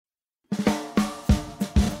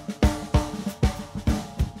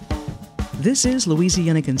This is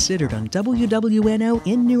Louisiana Considered on WWNO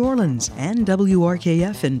in New Orleans and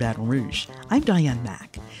WRKF in Baton Rouge. I'm Diane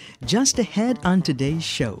Mack. Just ahead on today's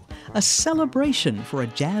show, a celebration for a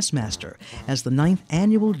jazz master as the 9th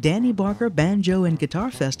annual Danny Barker Banjo and Guitar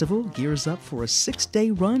Festival gears up for a 6-day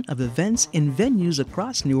run of events in venues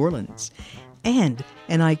across New Orleans. And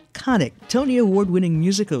an iconic Tony Award-winning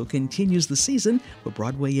musical continues the season for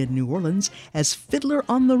Broadway in New Orleans as Fiddler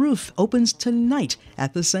on the Roof opens tonight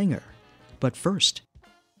at the Saenger. But first,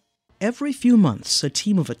 every few months, a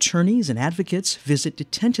team of attorneys and advocates visit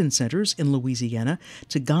detention centers in Louisiana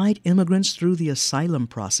to guide immigrants through the asylum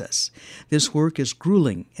process. This work is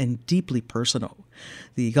grueling and deeply personal.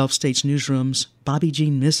 The Gulf States Newsroom's Bobby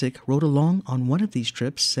Jean Missick rode along on one of these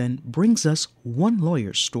trips and brings us one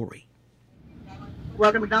lawyer's story.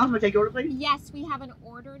 Welcome, McDonald's. May I take your order, please? Yes, we have an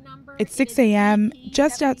order number. It's 6 a.m.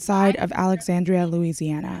 just outside of Alexandria,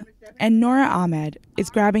 Louisiana, and Nora Ahmed is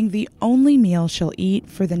grabbing the only meal she'll eat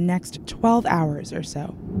for the next 12 hours or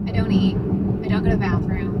so. I don't eat. I don't go to the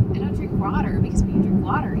bathroom. I don't drink water because when you drink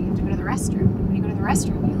water, you have to go to the restroom. When you go to the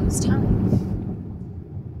restroom, you lose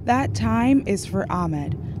time. That time is for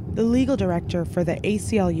Ahmed, the legal director for the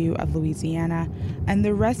ACLU of Louisiana, and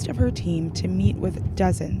the rest of her team to meet with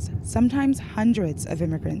dozens, sometimes hundreds of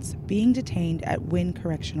immigrants being detained at Wynn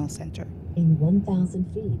Correctional Center. In 1,000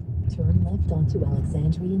 feet, turn left onto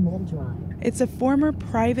Alexandria Mill Drive. It's a former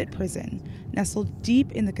private prison nestled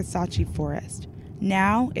deep in the Kisatchie Forest.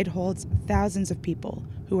 Now it holds thousands of people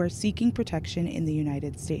who are seeking protection in the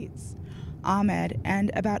United States. Ahmed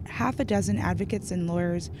and about half a dozen advocates and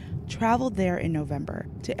lawyers traveled there in November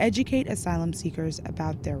to educate asylum seekers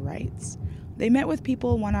about their rights. They met with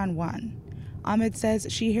people one-on-one. Ahmed says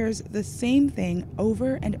she hears the same thing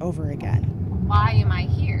over and over again. Why am I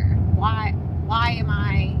here? Why am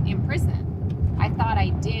I in prison? I thought I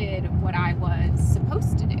did what I was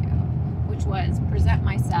supposed to do, which was present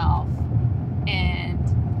myself and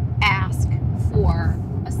ask for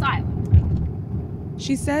asylum.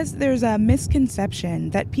 She says there's a misconception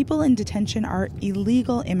that people in detention are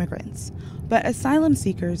illegal immigrants, but asylum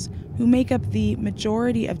seekers, who make up the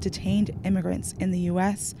majority of detained immigrants in the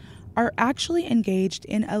U.S., are actually engaged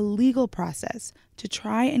in a legal process to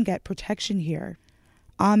try and get protection here.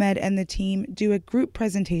 Ahmed and the team do a group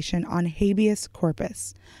presentation on habeas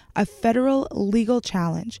corpus, a federal legal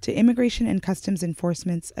challenge to Immigration and Customs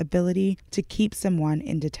Enforcement's ability to keep someone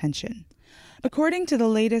in detention. According to the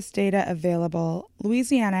latest data available,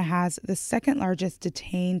 Louisiana has the second largest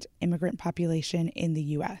detained immigrant population in the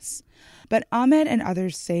U.S. But Ahmed and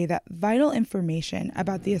others say that vital information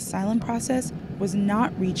about the asylum process was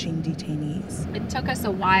not reaching detainees. It took us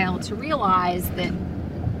a while to realize that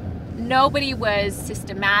nobody was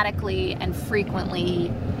systematically and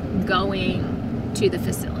frequently going to the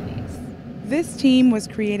facilities. This team was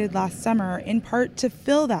created last summer in part to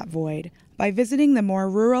fill that void by visiting the more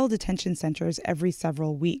rural detention centers every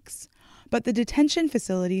several weeks. But the detention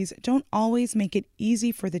facilities don't always make it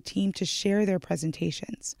easy for the team to share their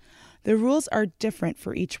presentations. The rules are different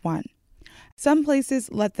for each one. Some places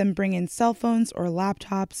let them bring in cell phones or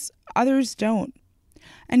laptops, others don't.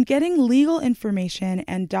 And getting legal information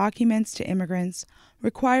and documents to immigrants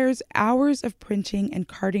requires hours of printing and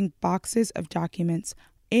carting boxes of documents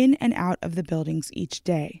in and out of the buildings each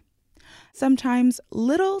day. Sometimes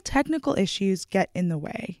little technical issues get in the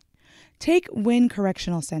way. Take Wynn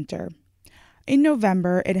Correctional Center. In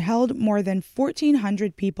November, it held more than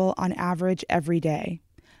 1,400 people on average every day.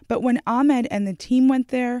 But when Ahmed and the team went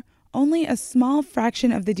there, only a small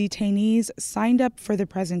fraction of the detainees signed up for the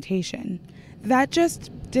presentation. That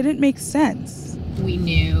just didn't make sense. We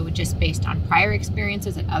knew, just based on prior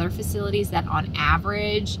experiences at other facilities, that on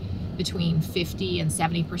average, between 50 and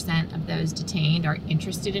 70% of those detained are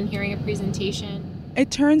interested in hearing a presentation. It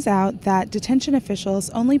turns out that detention officials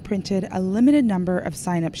only printed a limited number of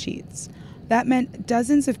sign-up sheets. That meant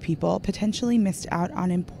dozens of people potentially missed out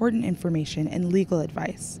on important information and legal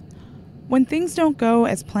advice. When things don't go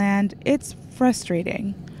as planned, it's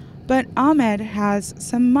frustrating. But Ahmed has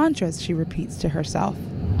some mantras she repeats to herself.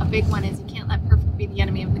 A big one is you can't let perfect be the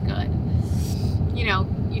enemy of the good. You know,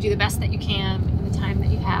 you do the best that you can in the time that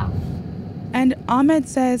you have. And Ahmed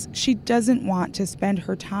says she doesn't want to spend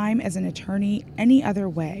her time as an attorney any other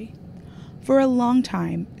way. For a long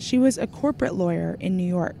time, she was a corporate lawyer in New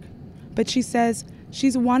York. But she says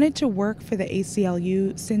she's wanted to work for the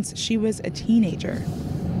ACLU since she was a teenager.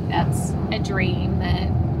 That's a dream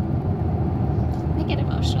that I get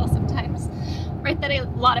emotional sometimes, right? That a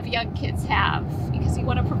lot of young kids have because you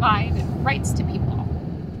want to provide rights to people.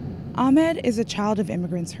 Ahmed is a child of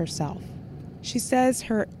immigrants herself. She says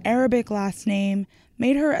her Arabic last name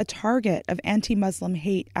made her a target of anti-Muslim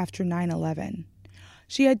hate after 9/11.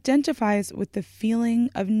 She identifies with the feeling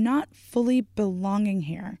of not fully belonging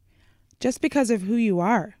here, just because of who you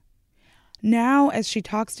are. Now, as she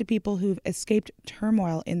talks to people who've escaped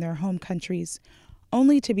turmoil in their home countries,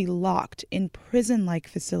 only to be locked in prison-like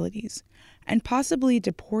facilities and possibly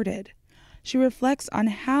deported, she reflects on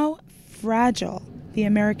how fragile the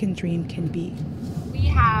American dream can be. We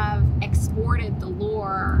have exported the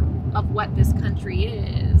lore of what this country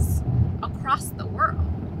is across the world.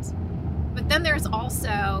 But then there's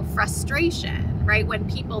also frustration, right? When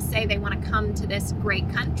people say they want to come to this great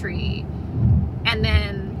country, and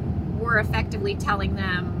then we're effectively telling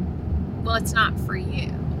them, well, it's not for you.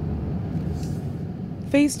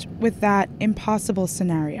 Faced with that impossible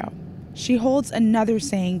scenario, she holds another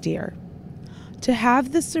saying dear: to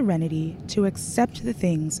have the serenity to accept the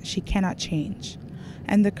things she cannot change,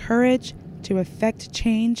 and the courage to effect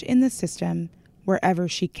change in the system wherever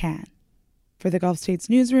she can. For the Gulf States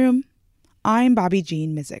Newsroom, I'm Bobby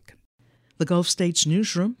Jean Mizik. The Gulf States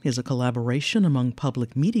Newsroom is a collaboration among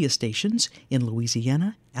public media stations in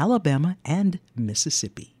Louisiana, Alabama, and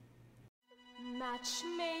Mississippi.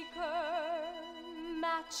 Matchmaker,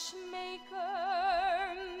 matchmaker,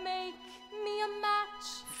 make me a match.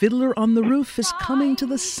 Fiddler on the Roof is coming to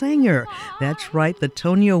the Sanger. That's right, the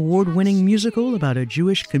Tony Award-winning musical about a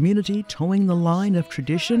Jewish community towing the line of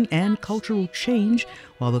tradition and cultural change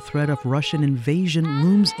while the threat of Russian invasion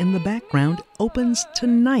looms in the background, opens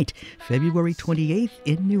tonight, February 28th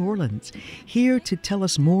in New Orleans. Here to tell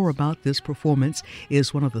us more about this performance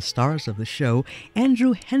is one of the stars of the show,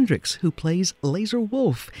 Andrew Hendricks, who plays Laser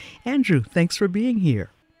Wolf. Andrew, thanks for being here.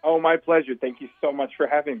 Oh, my pleasure. Thank you so much for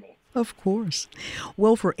having me. Of course.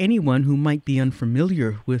 Well, for anyone who might be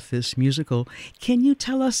unfamiliar with this musical, can you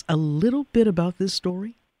tell us a little bit about this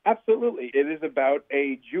story? Absolutely. It is about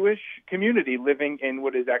a Jewish community living in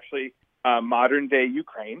what is actually modern-day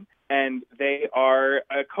Ukraine, and they are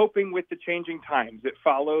coping with the changing times. It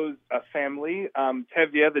follows a family,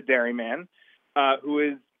 Tevye, the dairyman, who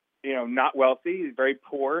is, not wealthy, a very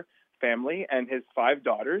poor family, and his 5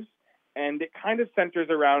 daughters. And it kind of centers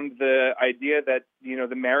around the idea that,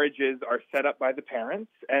 the marriages are set up by the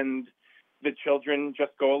parents and the children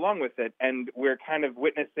just go along with it. And we're kind of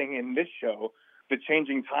witnessing in this show the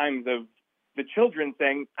changing times of the children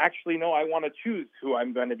saying, actually, no, I want to choose who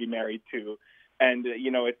I'm going to be married to. And,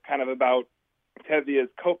 it's kind of about Tevye's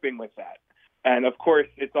coping with that. And, of course,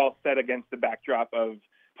 it's all set against the backdrop of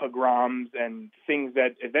pogroms and things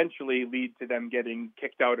that eventually lead to them getting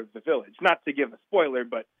kicked out of the village. Not to give a spoiler,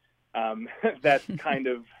 but that's kind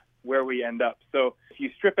of where we end up. So if you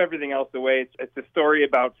strip everything else away, it's a story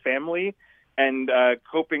about family and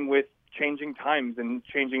coping with changing times and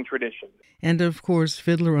changing traditions. And of course,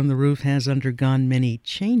 Fiddler on the Roof has undergone many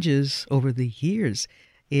changes over the years.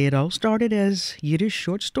 It all started as Yiddish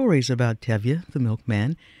short stories about Tevye, the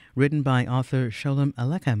milkman, written by author Sholem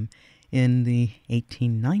Aleichem in the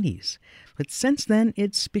 1890s. But since then,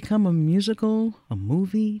 it's become a musical, a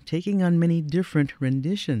movie, taking on many different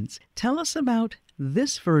renditions. Tell us about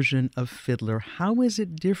this version of Fiddler. How is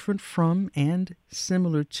it different from and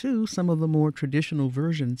similar to some of the more traditional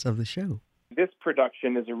versions of the show? This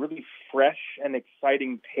production is a really fresh and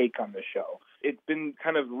exciting take on the show. It's been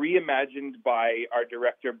kind of reimagined by our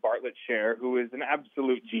director, Bartlett Sher, who is an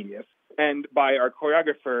absolute genius, and by our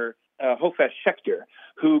choreographer, Hofesh Schechter,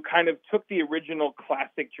 who kind of took the original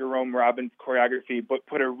classic Jerome Robbins choreography, but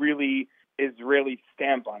put a really Israeli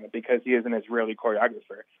stamp on it because he is an Israeli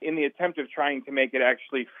choreographer, in the attempt of trying to make it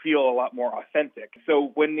actually feel a lot more authentic.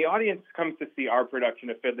 So when the audience comes to see our production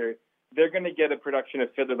of Fiddler, they're going to get a production of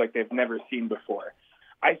Fiddler like they've never seen before.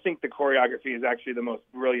 I think the choreography is actually the most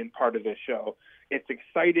brilliant part of this show. It's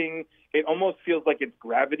exciting. It almost feels like it's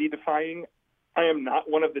gravity-defying. I am not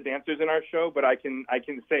one of the dancers in our show, but I can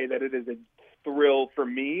say that it is a thrill for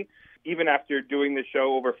me, even after doing the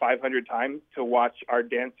show over 500 times, to watch our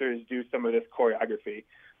dancers do some of this choreography.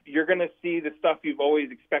 You're going to see the stuff you've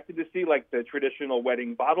always expected to see, like the traditional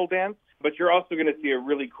wedding bottle dance, but you're also going to see a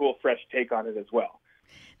really cool, fresh take on it as well.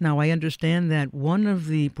 Now, I understand that one of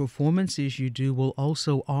the performances you do will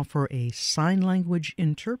also offer a sign language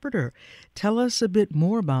interpreter. Tell us a bit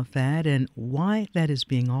more about that and why that is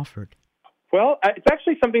being offered. Well, it's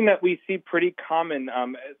actually something that we see pretty common.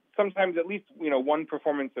 Sometimes at least, one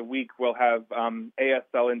performance a week will have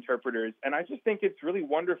ASL interpreters. And I just think it's really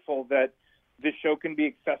wonderful that this show can be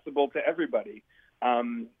accessible to everybody.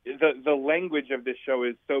 The language of this show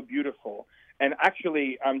is so beautiful. And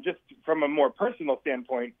actually, just from a more personal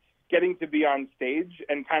standpoint, getting to be on stage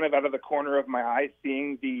and kind of out of the corner of my eye,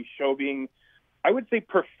 seeing the show being I would say,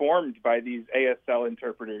 performed by these ASL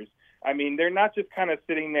interpreters. I mean, they're not just kind of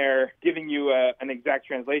sitting there giving you an exact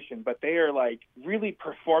translation, but they are like really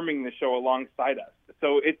performing the show alongside us.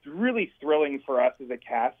 So it's really thrilling for us as a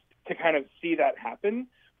cast to kind of see that happen.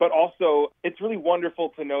 But also, it's really wonderful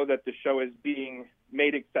to know that the show is being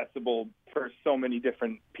made accessible for so many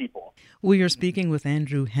different people. We are speaking with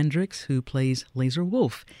Andrew Hendricks, who plays Laser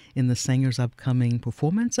Wolf in the Sanger's upcoming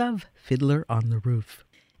performance of Fiddler on the Roof.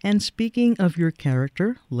 And speaking of your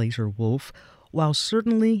character, Laser Wolf, while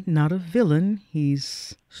certainly not a villain,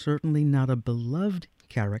 he's certainly not a beloved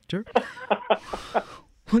character.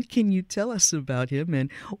 What can you tell us about him, and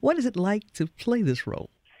what is it like to play this role?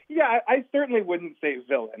 Yeah, I certainly wouldn't say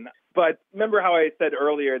villain. But remember how I said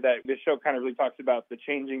earlier that this show kind of really talks about the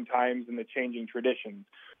changing times and the changing traditions.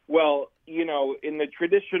 Well, you know, in the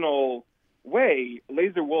traditional way,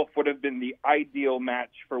 Laser Wolf would have been the ideal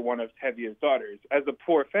match for one of Tevia's daughters. As a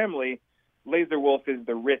poor family, Laser Wolf is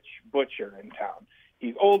the rich butcher in town.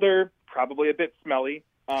 He's older, probably a bit smelly,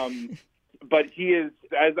 but he is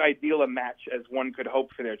as ideal a match as one could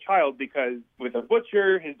hope for their child, because with a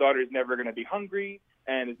butcher, his daughter is never going to be hungry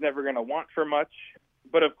and is never going to want for much.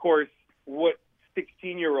 But of course, what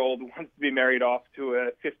 16-year-old wants to be married off to a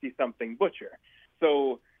 50-something butcher?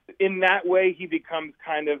 So in that way, he becomes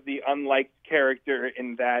kind of the unliked character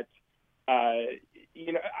in that,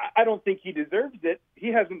 you know, I don't think he deserves it. He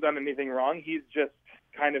hasn't done anything wrong. He's just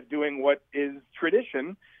kind of doing what is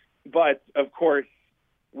tradition. But of course,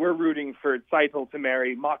 we're rooting for Tzeitel to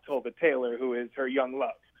marry Motel the tailor, who is her young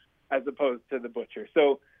love, as opposed to the butcher.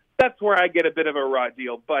 So that's where I get a bit of a raw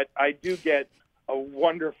deal. But I do get a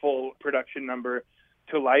wonderful production number,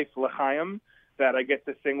 To Life, L'chaim, that I get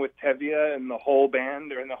to sing with Tevye and the whole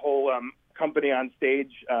band, or in the whole company on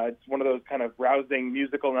stage. It's one of those kind of rousing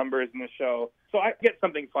musical numbers in the show. So I get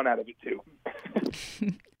something fun out of it, too.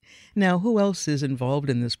 Now, who else is involved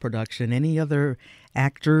in this production? Any other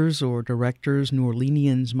actors or directors New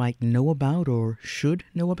Orleanians might know about or should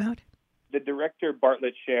know about? The director,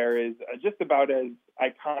 Bartlett Sher, is just about as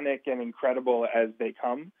iconic and incredible as they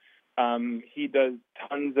come. He does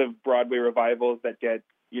tons of Broadway revivals that get,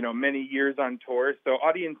 you know, many years on tour. So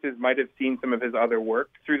audiences might have seen some of his other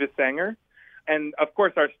work through The Sanger. And, of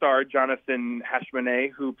course, our star, Jonathan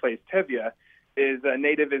Hashmoneh, who plays Tevye, is a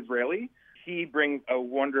native Israeli. He brings a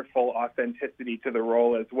wonderful authenticity to the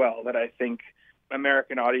role as well that I think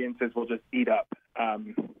American audiences will just eat up.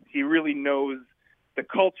 He really knows the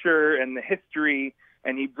culture and the history,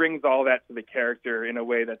 and he brings all that to the character in a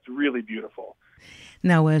way that's really beautiful.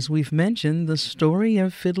 Now, as we've mentioned, the story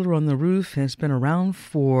of Fiddler on the Roof has been around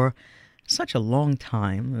for such a long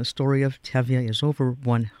time. The story of Tevye is over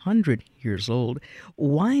 100 years old.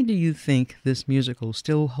 Why do you think this musical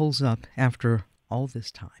still holds up after all this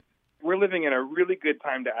time? We're living in a really good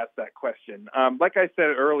time to ask that question. Like I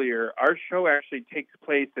said earlier, our show actually takes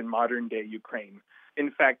place in modern-day Ukraine. In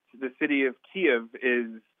fact, the city of Kiev is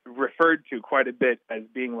referred to quite a bit as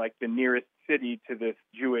being like the nearest city to this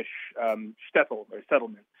Jewish shtetl, or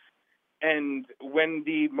settlement. And when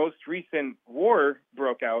the most recent war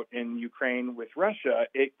broke out in Ukraine with Russia,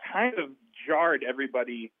 it kind of jarred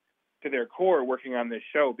everybody to their core working on this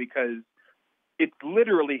show, because it's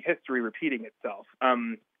literally history repeating itself.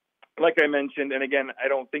 Like I mentioned, and again, I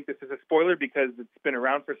don't think this is a spoiler because it's been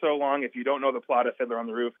around for so long. If you don't know the plot of Fiddler on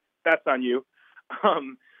the Roof, that's on you.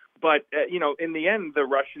 But you know, in the end, the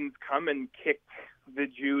Russians come and kick the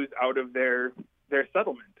Jews out of their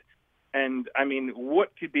settlement. And I mean,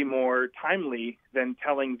 what could be more timely than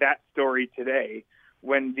telling that story today,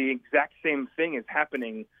 when the exact same thing is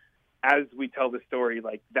happening as we tell the story,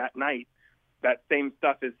 like that night? That same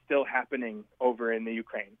stuff is still happening over in the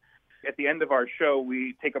Ukraine. At the end of our show,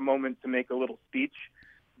 we take a moment to make a little speech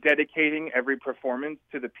dedicating every performance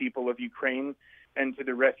to the people of Ukraine and to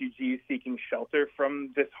the refugees seeking shelter from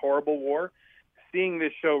this horrible war. Seeing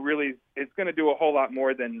this show really, it's going to do a whole lot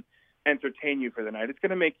more than entertain you for the night. It's going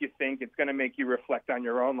to make you think. It's going to make you reflect on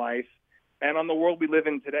your own life and on the world we live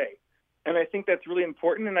in today. And I think that's really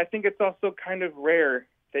important. And I think it's also kind of rare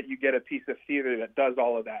that you get a piece of theater that does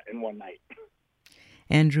all of that in one night.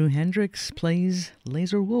 Andrew Hendricks plays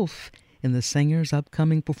Laser Wolf in the Sanger's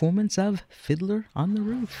upcoming performance of Fiddler on the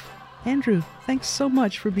Roof. Andrew, thanks so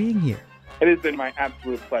much for being here. It has been my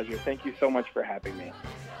absolute pleasure. Thank you so much for having me.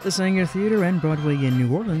 The Sanger Theater and Broadway in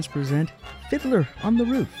New Orleans present Fiddler on the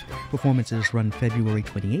Roof. Performances run February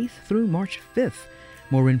 28th through March 5th.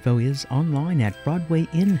 More info is online at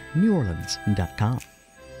BroadwayInNewOrleans.com.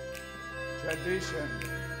 Tradition.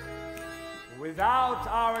 Without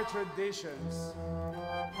our traditions,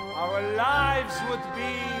 our lives would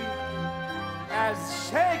be as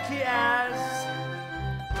shaky as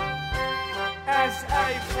as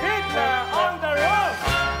a fiddler on the roof.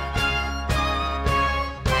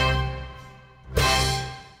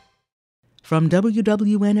 From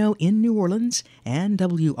WWNO in New Orleans and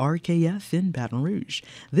WRKF in Baton Rouge,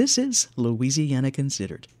 this is Louisiana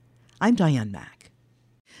Considered. I'm Diane Mack.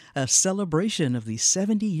 A celebration of the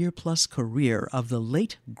 70-year-plus career of the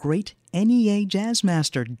late, great NEA jazz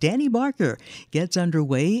master Danny Barker gets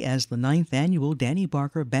underway as the 9th annual Danny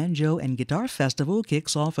Barker Banjo and Guitar Festival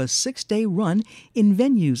kicks off a 6-day run in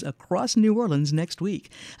venues across New Orleans next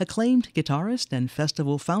week. Acclaimed guitarist and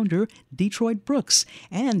festival founder Detroit Brooks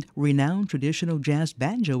and renowned traditional jazz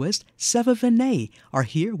banjoist Seva Vinay are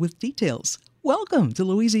here with details. Welcome to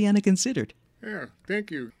Louisiana Considered. Yeah,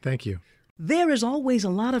 thank you. Thank you. There is always a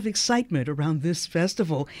lot of excitement around this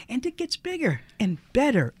festival, and it gets bigger and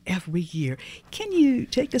better every year. Can you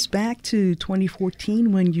take us back to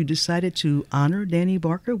 2014 when you decided to honor Danny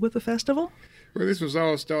Barker with the festival? Well, this was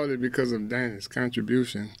all started because of Danny's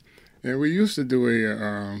contribution. And we used to do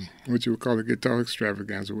a, what you would call a guitar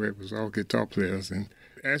extravaganza, where it was all guitar players. And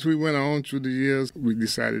as we went on through the years, we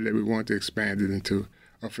decided that we wanted to expand it into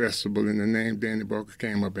a festival, and the name Danny Barker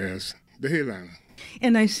came up as the headliner.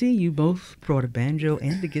 And I see you both brought a banjo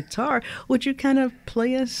and a guitar. Would you kind of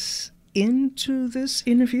play us into this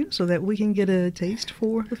interview so that we can get a taste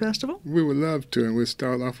for the festival? We would love to, and we'll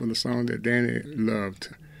start off with a song that Danny loved,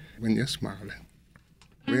 When You're Smiling.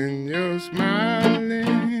 When you're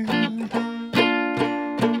smiling,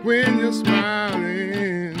 when you're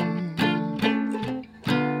smiling,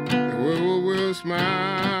 the whole world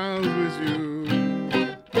smiles with you.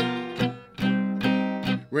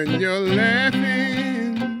 When you're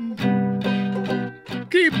laughing,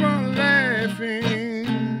 keep on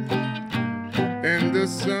laughing, and the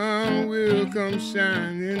sun will come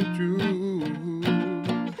shining through.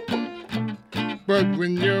 But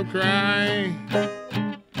when you're crying,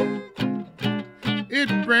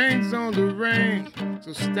 it brings on the rain.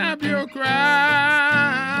 So stop your crying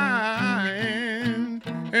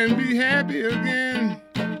and be happy again.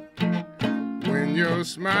 When you're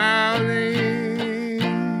smiling,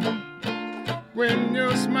 when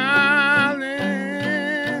you're smiling,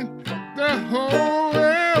 the whole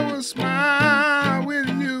world will smile with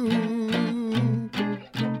you.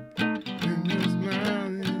 When you're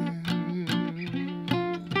smiling.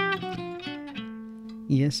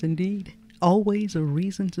 Yes, indeed. Always a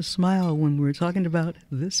reason to smile when we're talking about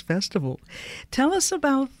this festival. Tell us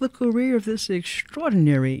about the career of this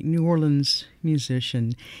extraordinary New Orleans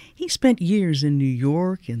musician. He spent years in New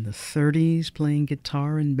York in the 30s playing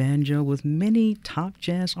guitar and banjo with many top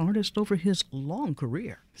jazz artists over his long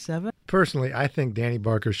career. Seva? Personally, I think Danny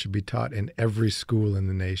Barker should be taught in every school in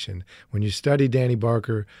the nation. When you study Danny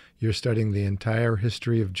Barker, you're studying the entire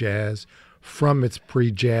history of jazz from its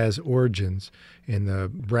pre-jazz origins in the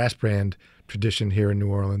brass band tradition here in New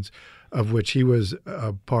Orleans, of which he was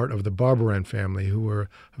a part of the Barberin family, who were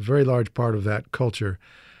a very large part of that culture.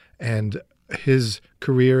 And his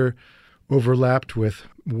career overlapped with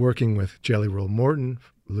working with Jelly Roll Morton,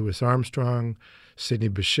 Louis Armstrong, Sidney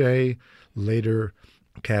Bechet, later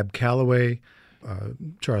Cab Calloway,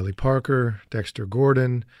 Charlie Parker, Dexter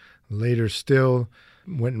Gordon, later still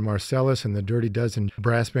Wynton Marsalis and the Dirty Dozen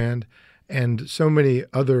Brass Band, and so many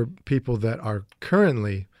other people that are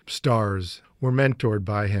currently stars were mentored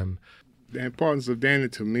by him. The importance of Danny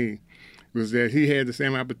to me was that he had the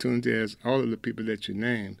same opportunity as all of the people that you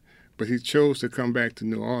named, but he chose to come back to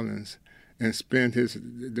New Orleans and spend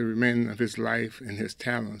the remaining of his life and his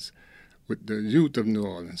talents with the youth of New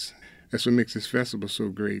Orleans. That's what makes this festival so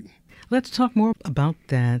great. Let's talk more about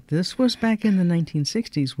that. This was back in the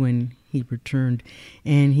 1960s when he returned,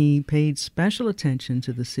 and he paid special attention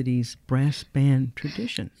to the city's brass band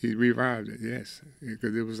tradition. He revived it, yes,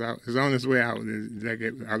 because it was on its way out. Like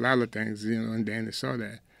a lot of things, and Danny saw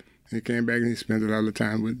that. He came back and he spent a lot of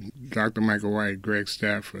time with Dr. Michael White, Greg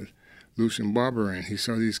Stafford, Lucien Barberin. He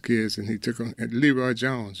saw these kids, and he took them, and Leroy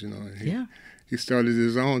Jones, he started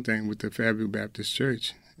his own thing with the Fairview Baptist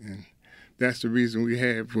Church, and that's the reason we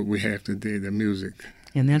have what we have today, the music.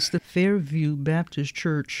 And that's the Fairview Baptist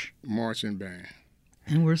Church marching band.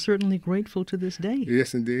 And we're certainly grateful to this day.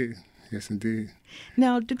 Yes, indeed. Yes, indeed.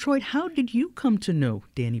 Now, Detroit, how did you come to know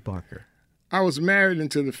Danny Barker? I was married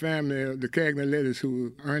into the family of the Cagnolettis,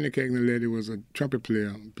 who Ernie Cagnoletti was a trumpet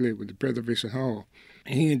player, played with the Preservation Hall.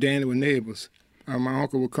 And he and Danny were neighbors. My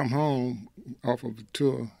uncle would come home off of a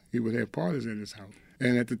tour. He would have parties at his house.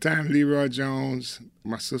 And at the time, Leroy Jones,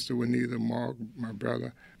 my sister Juanita, Mark, my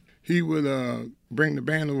brother, he would bring the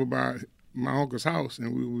band over by my uncle's house,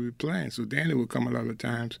 and we would be playing. So Danny would come a lot of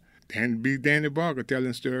times and be Danny Barker,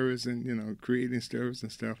 telling stories and, creating stories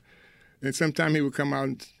and stuff. And sometimes he would come out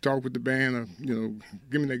and talk with the band or,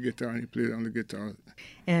 give me that guitar, and he played it on the guitar.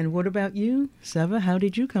 And what about you, Seva? How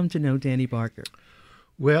did you come to know Danny Barker?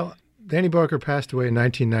 Well, Danny Barker passed away in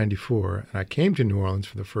 1994, and I came to New Orleans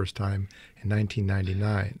for the first time in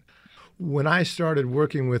 1999. When I started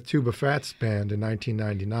working with Tuba Fats Band in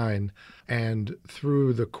 1999, and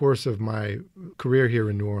through the course of my career here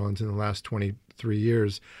in New Orleans in the last 23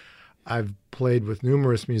 years, I've played with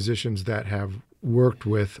numerous musicians that have worked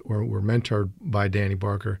with or were mentored by Danny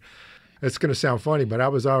Barker. It's going to sound funny, but I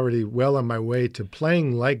was already well on my way to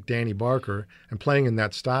playing like Danny Barker and playing in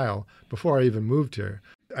that style before I even moved here.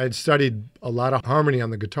 I had studied a lot of harmony on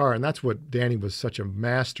the guitar, and that's what Danny was such a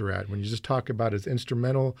master at. When you just talk about his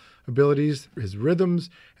instrumental abilities, his rhythms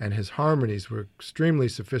and his harmonies were extremely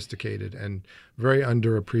sophisticated and very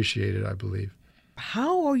underappreciated, I believe.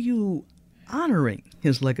 How are you honoring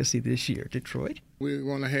his legacy this year, Detroit? We're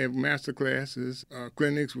going to have master classes,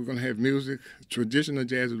 clinics. We're going to have music. Traditional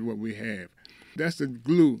jazz is what we have. That's the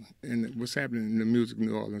glue in what's happening in the music in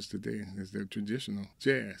New Orleans today, is the traditional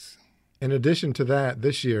jazz. In addition to that,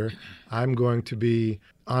 this year, I'm going to be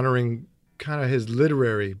honoring kind of his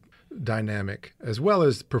literary dynamic, as well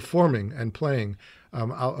as performing and playing.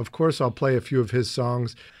 Of course, I'll play a few of his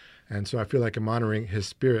songs, and so I feel like I'm honoring his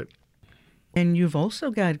spirit. And you've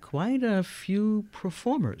also got quite a few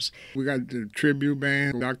performers. We got the tribute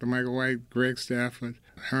band, Dr. Michael White, Greg Stafford,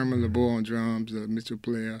 Herman LeBeau on drums, Mitchell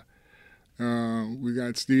Player. We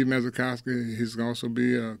got Steve Mazurkowski. He's going to also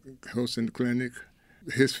be hosting the clinic.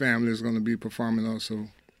 His family is going to be performing also.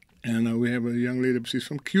 And we have a young lady, she's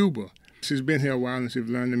from Cuba. She's been here a while and she's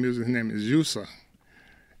learned the music. Her name is Yusa.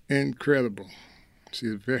 Incredible.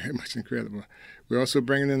 She's very much incredible. We're also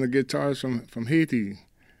bringing in the guitars from Haiti.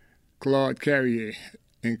 Claude Carrier,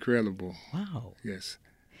 incredible. Wow. Yes.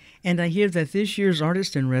 And I hear that this year's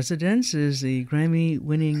artist in residence is the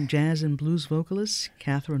Grammy-winning jazz and blues vocalist,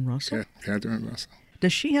 Catherine Russell. Catherine Russell.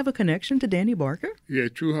 Does she have a connection to Danny Barker? Yeah,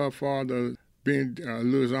 through her father being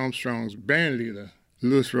Louis Armstrong's band leader,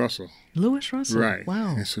 Louis Russell. Louis Russell? Right.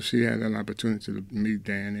 Wow. And so she had an opportunity to meet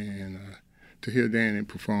Danny and to hear Danny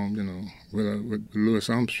perform, with Louis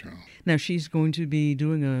Armstrong. Now, she's going to be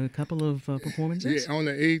doing a couple of performances? Yeah, on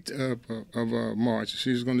the 8th of March,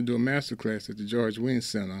 she's going to do a master class at the George Wein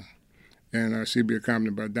Center, and she'll be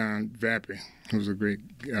accompanied by Don Vappy, who's a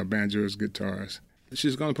great banjoist guitarist.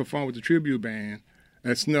 She's going to perform with the tribute band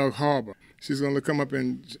at Snug Harbor. She's going to come up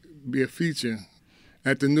and be a feature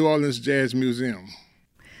at the New Orleans Jazz Museum.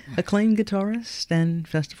 Acclaimed guitarist and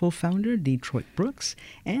festival founder Detroit Brooks,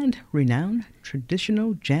 and renowned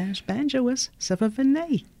traditional jazz banjoist Seva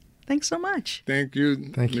Vinay. Thanks so much. Thank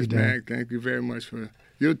you, Ms. Mac. Thank you very much for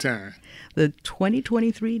your time. The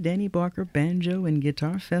 2023 Danny Barker Banjo and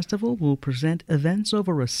Guitar Festival will present events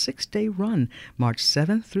over a 6-day run, March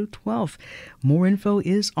 7th through 12th. More info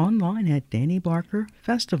is online at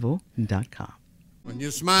DannyBarkerFestival.com. When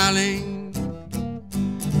you're smiling,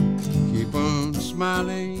 keep on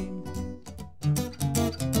smiling.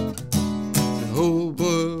 The whole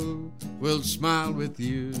world will smile with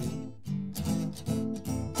you.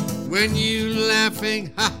 When you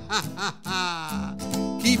laughing, ha ha ha ha,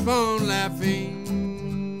 keep on laughing,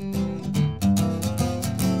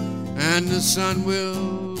 and the sun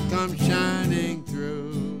will come shining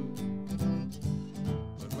through.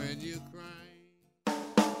 But when you cry.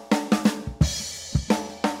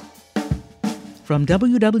 From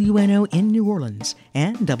WWNO in New Orleans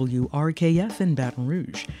and WRKF in Baton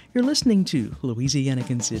Rouge, you're listening to Louisiana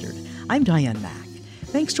Considered. I'm Diane Mack.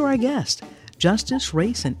 Thanks to our guest, Justice,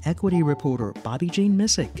 Race, and Equity reporter Bobby Jean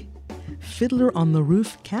Missick, Fiddler on the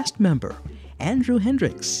Roof cast member Andrew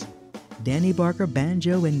Hendricks, Danny Barker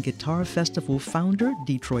Banjo and Guitar Festival founder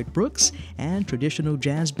Detroit Brooks, and traditional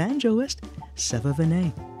jazz banjoist Seva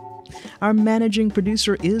Vinay. Our managing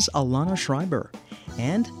producer is Alana Schreiber,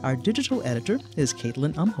 and our digital editor is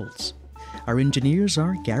Caitlin Umholtz. Our engineers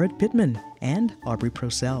are Garrett Pittman and Aubrey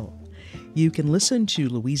Procell. You can listen to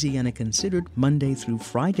Louisiana Considered Monday through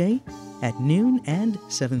Friday at noon and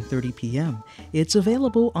 7:30 p.m. It's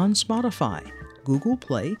available on Spotify, Google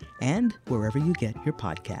Play, and wherever you get your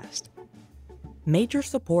podcast. Major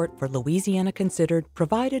support for Louisiana Considered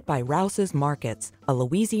provided by Rouse's Markets, a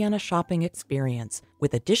Louisiana shopping experience,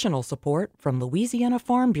 with additional support from Louisiana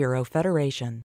Farm Bureau Federation.